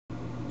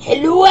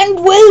Hello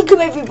and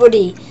welcome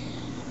everybody.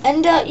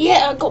 And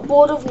yeah, I got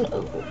bored of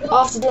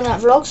after doing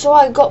that vlog, so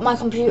I got my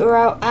computer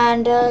out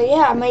and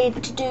yeah, I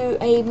made to do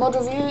a mod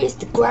review. It's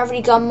the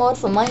gravity gun mod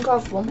for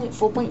Minecraft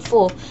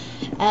 1.4.4,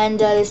 and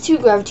there's two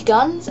gravity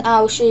guns.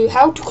 I'll show you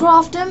how to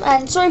craft them.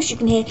 And sorry if you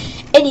can hear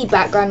any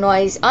background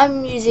noise.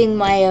 I'm using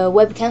my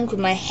webcam because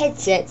my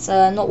headset's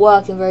not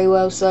working very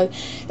well, so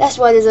that's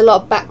why there's a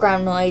lot of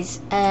background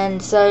noise.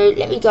 And so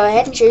let me go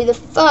ahead and show you the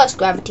first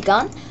gravity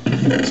gun.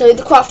 So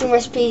the crafting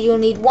recipe, you'll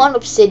need 1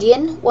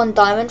 obsidian, 1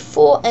 diamond,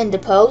 4 ender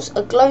pearls,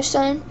 a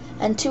glowstone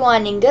and 2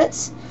 iron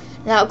ingots,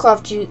 and that'll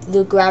craft you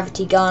the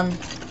gravity gun.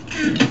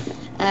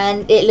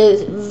 And it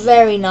looks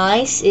very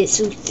nice. It's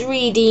a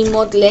 3D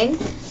modelling,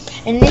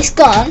 and this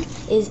gun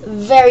is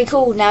very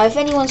cool. Now if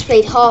anyone's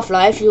played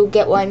Half-Life, you'll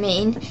get what I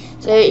mean.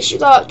 So it should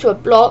go up to a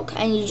block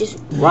and you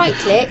just right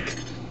click.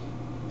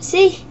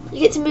 See? You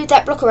get to move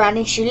that block around,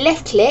 and if you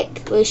left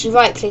click, or if you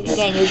right click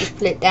again, you'll just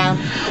pull it down.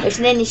 And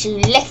then if you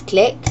left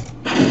click,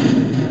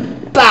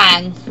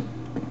 bang!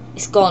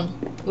 It's gone.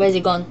 Where's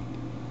it gone?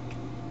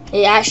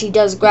 It actually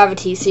does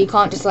gravity, so you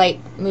can't just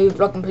like move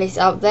block and place it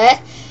up there.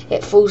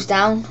 It falls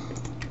down.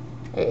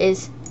 There it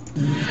is.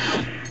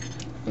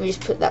 Let me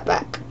just put that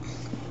back.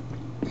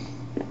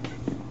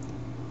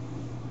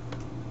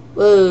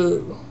 Whoa.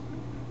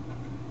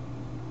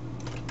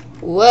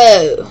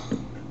 Whoa.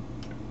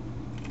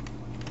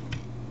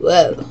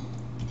 Whoa.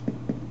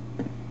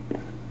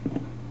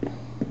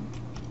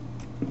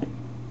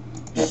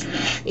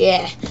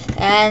 Yeah,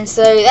 and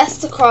so that's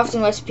the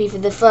crafting recipe for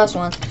the first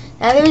one.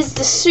 Now there is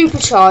the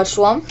supercharged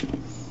one,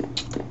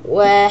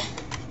 where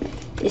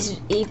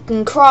you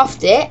can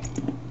craft it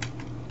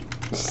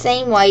the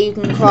same way you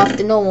can craft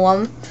the normal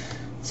one.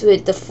 So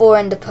with the 4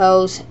 ender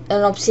pearls,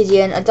 an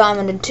obsidian, a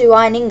diamond and 2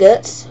 iron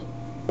ingots,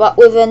 but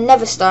with a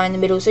nether star in the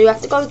middle, so you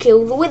have to go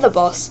kill the wither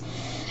boss.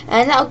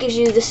 And that'll give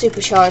you the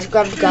supercharged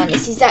gravity gun.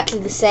 It's exactly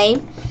the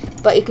same,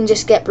 but you can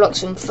just get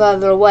blocks from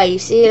further away. You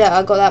see that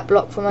I got that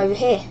block from over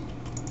here.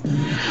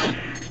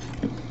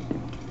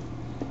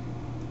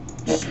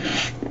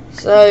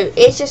 So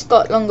it's just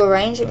got longer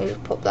range. Let me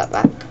just pop that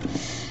back.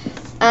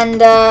 And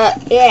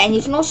yeah, and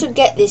you can also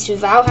get this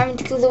without having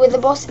to kill the wither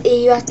boss.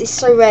 It's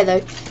so rare though.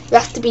 You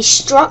have to be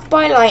struck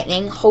by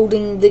lightning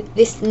holding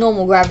this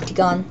normal gravity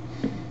gun,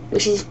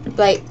 which is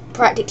like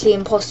practically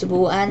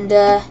impossible. And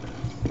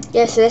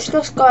yeah, so let's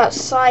just go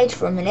outside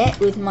for a minute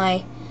with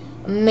my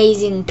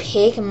amazing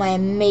pick and my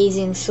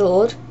amazing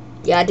sword.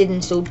 Yeah, I did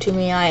install too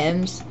many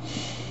items.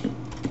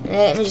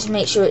 Let me just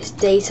make sure it's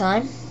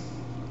daytime.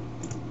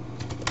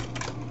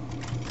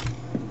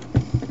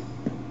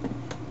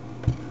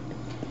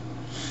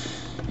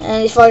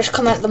 And if I just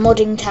come out the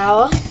modding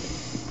tower,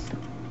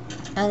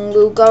 and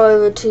we'll go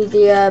over to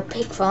the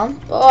pig farm.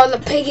 Oh, the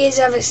piggies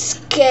have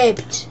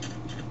escaped.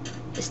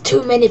 There's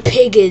too many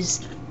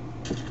piggies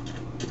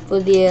for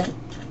the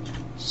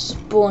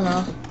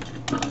spawner.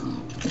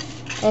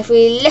 And if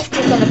we left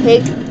click on a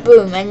pig,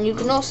 boom, and you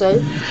can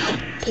also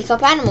pick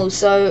up animals.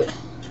 So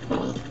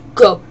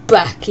go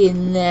back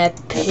in there,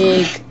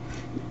 pig.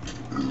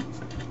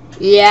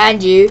 Yeah,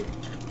 and you.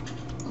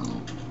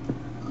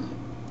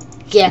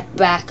 Get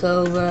back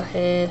over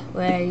here.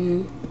 Where are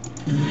you?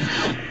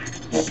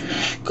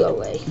 Go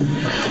away.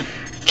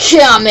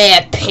 Come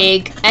here,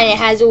 pig. And it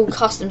has all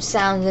custom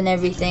sounds and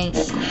everything.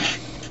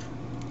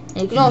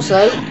 And you can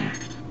also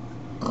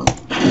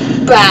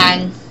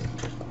bang.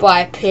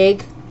 Bye,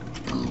 pig.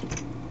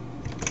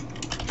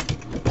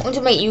 I want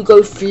to make you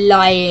go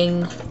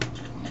flying.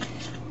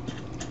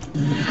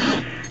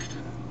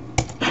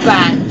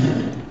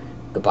 Bang.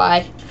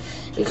 Goodbye.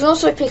 You can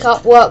also pick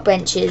up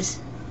workbenches.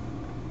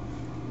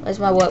 Where's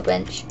my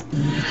workbench?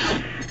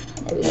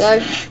 There we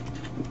go.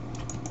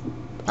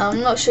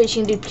 I'm not sure you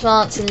can do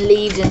plants and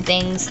leaves and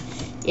things.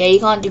 Yeah, you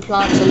can't do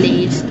plants or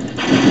leaves.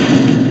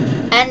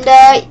 And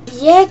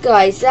yeah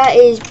guys, that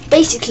is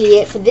basically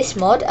it for this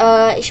mod.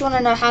 If you want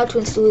to know how to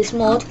install this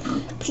mod,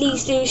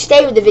 please do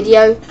stay with the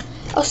video.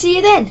 I'll see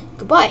you then.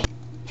 Goodbye.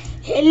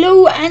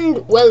 Hello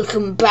and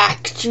welcome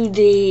back to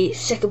the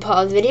second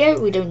part of the video.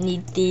 We don't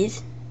need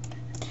these.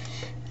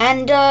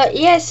 And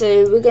yeah,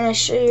 so we're gonna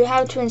show you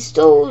how to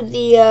install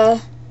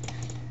the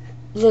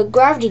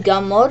gravity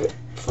gun mod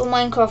for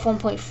Minecraft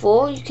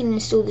 1.4. You can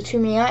install the too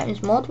many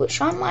items mod, which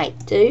I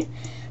might do,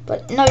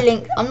 but no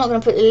link. I'm not gonna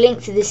put the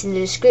link to this in the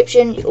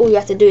description. All you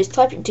have to do is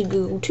type into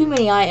Google too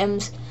many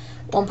items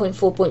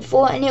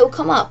 1.4.4 and it will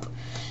come up.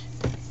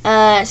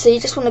 So you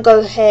just want to go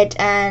ahead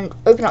and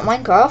open up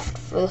Minecraft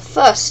for the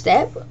first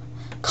step.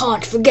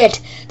 Can't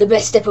forget the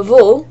best step of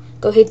all.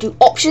 Go ahead to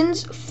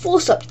options,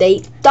 force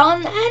update,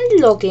 done,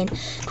 and login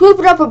to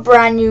open up a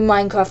brand new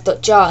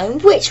Minecraft.jar in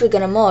which we're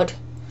going to mod.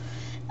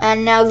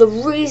 And now the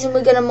reason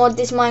we're going to mod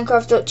this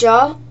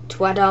Minecraft.jar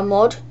to add our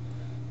mod.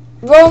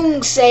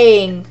 Wrong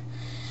saying.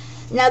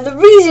 Now the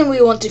reason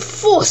we want to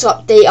force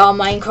update our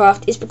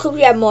Minecraft is because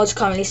we have mods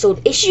currently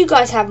installed. If you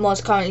guys have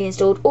mods currently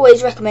installed,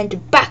 always recommend to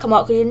back them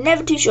up because you're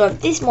never too sure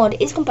if this mod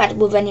is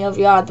compatible with any of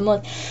your other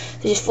mods.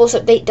 So just force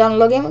update, done,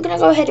 login. We're going to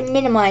go ahead and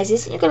minimize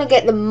this and you're going to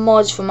get the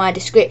mods from my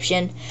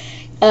description.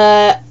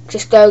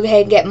 just go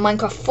ahead and get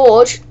Minecraft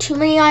Forge, Too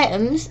Many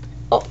Items,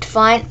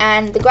 Optifine,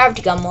 and the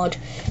Gravity Gun mod.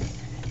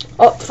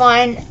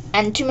 Optifine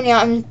and Too Many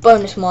Items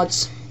bonus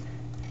mods.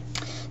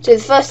 So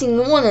the first thing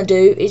you want to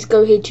do is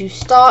go here to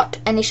Start,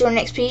 and if you're on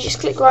XP, just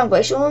click Run.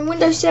 But if you're on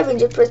Windows 7,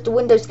 just press the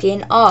Windows key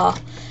and R.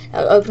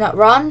 That'll open up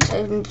Run,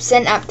 so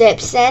Send App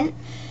Depth Sent,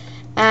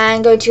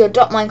 and go to your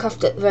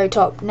 .minecraft at the very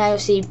top. Now you'll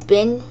see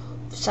bin,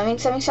 something,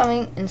 something,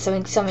 something, and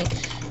something, something.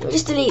 Let me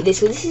just delete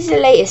this, because this is the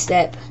latest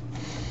step.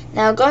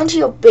 Now go into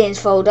your bins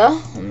folder,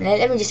 and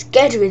let me just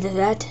get rid of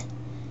that.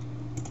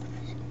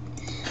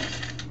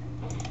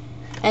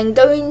 And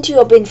go into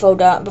your bin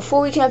folder. Before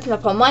we can open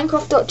up our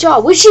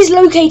Minecraft.jar, which is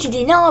located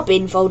in our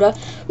bin folder,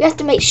 we have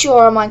to make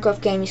sure our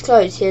Minecraft game is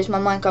closed. Here's my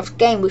Minecraft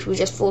game, which we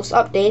just forced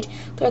updated.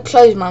 I'm going to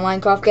close my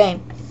Minecraft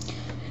game.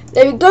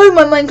 There we go,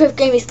 my Minecraft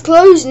game is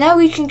closed. Now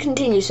we can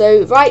continue.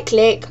 So right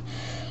click,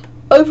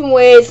 open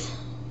with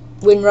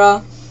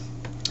WinRAR,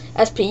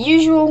 as per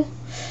usual.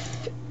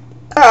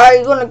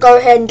 You want to go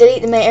ahead and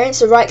delete the meta-inf,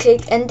 so right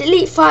click and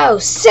delete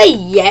files. Say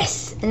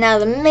yes. And now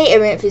the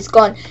meta-inf is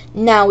gone.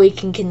 Now we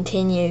can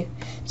continue.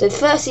 So the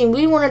first thing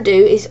we want to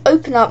do is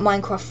open up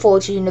Minecraft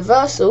Forge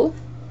Universal,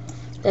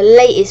 the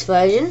latest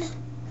version,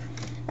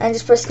 and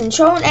just press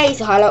Ctrl and A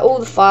to highlight all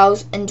the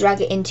files and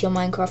drag it into your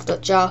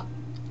Minecraft.jar.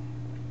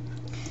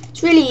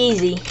 It's really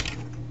easy.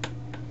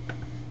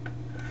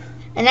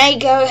 And now you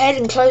go ahead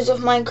and close off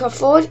Minecraft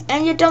Forge,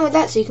 and you're done with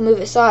that, so you can move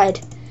it aside.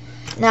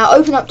 Now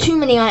open up Too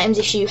Many Items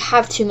if you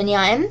have too many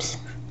items.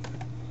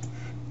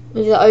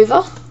 Move that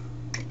over.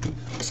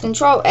 Press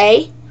Ctrl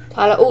A to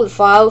highlight all the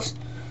files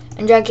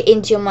and drag it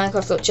into your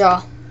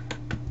Minecraft.jar.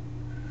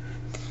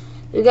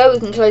 There we go, we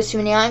can close Too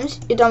Many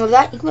Items. You're done with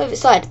that, you can move it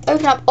aside.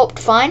 Open up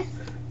Optifine,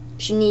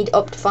 if you need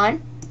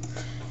Optifine.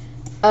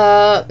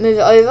 Move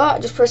it over,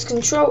 just press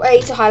Ctrl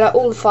A to highlight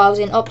all the files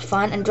in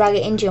Optifine and drag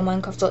it into your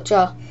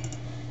Minecraft.jar.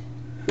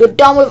 You're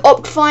done with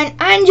Optifine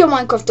and your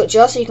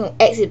Minecraft.jar, so you can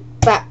exit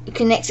back. You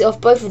can exit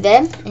off both of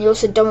them, and you're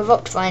also done with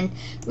Optifine.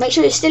 Make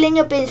sure you're still in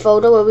your bins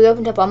folder where we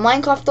opened up our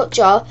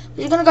Minecraft.jar, but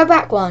you're going to go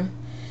back one.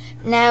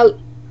 Now,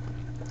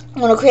 I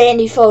want to create a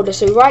new folder,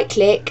 so right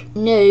click,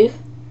 new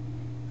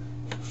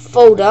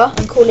folder,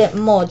 and call it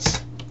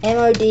mods,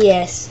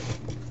 M-O-D-S.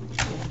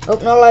 Oh,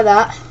 not like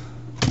that.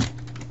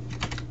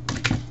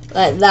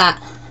 Like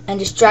that. And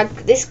just drag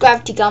this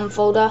Gravity Gun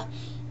folder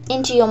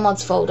into your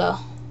mods folder.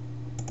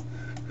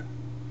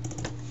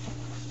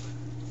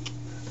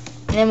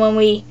 And then when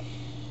we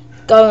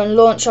go and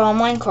launch our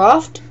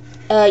Minecraft,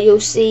 you'll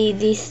see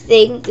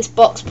this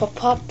box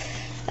pop up.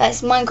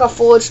 That's Minecraft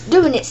Forge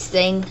doing its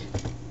thing.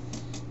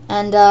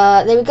 And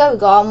there we go, we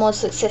got our mod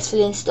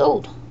successfully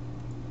installed.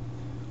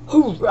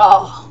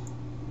 Hoorah!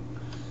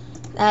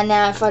 And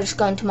now if I just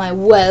go into my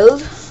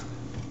world,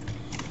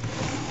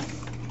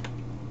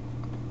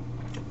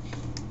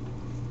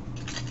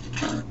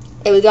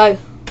 there we go,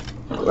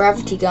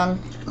 Gravity Gun.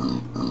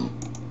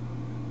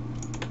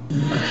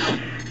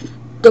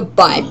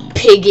 Goodbye,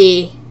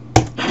 piggy.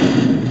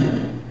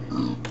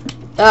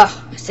 I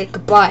said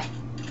goodbye.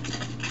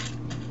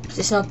 Is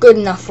this not good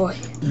enough for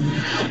you?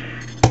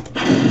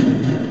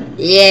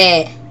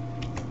 Yeah.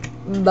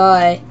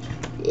 Bye.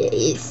 Yeah,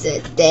 it's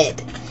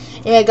dead.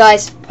 Anyway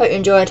guys, hope you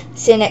enjoyed.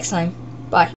 See you next time. Bye.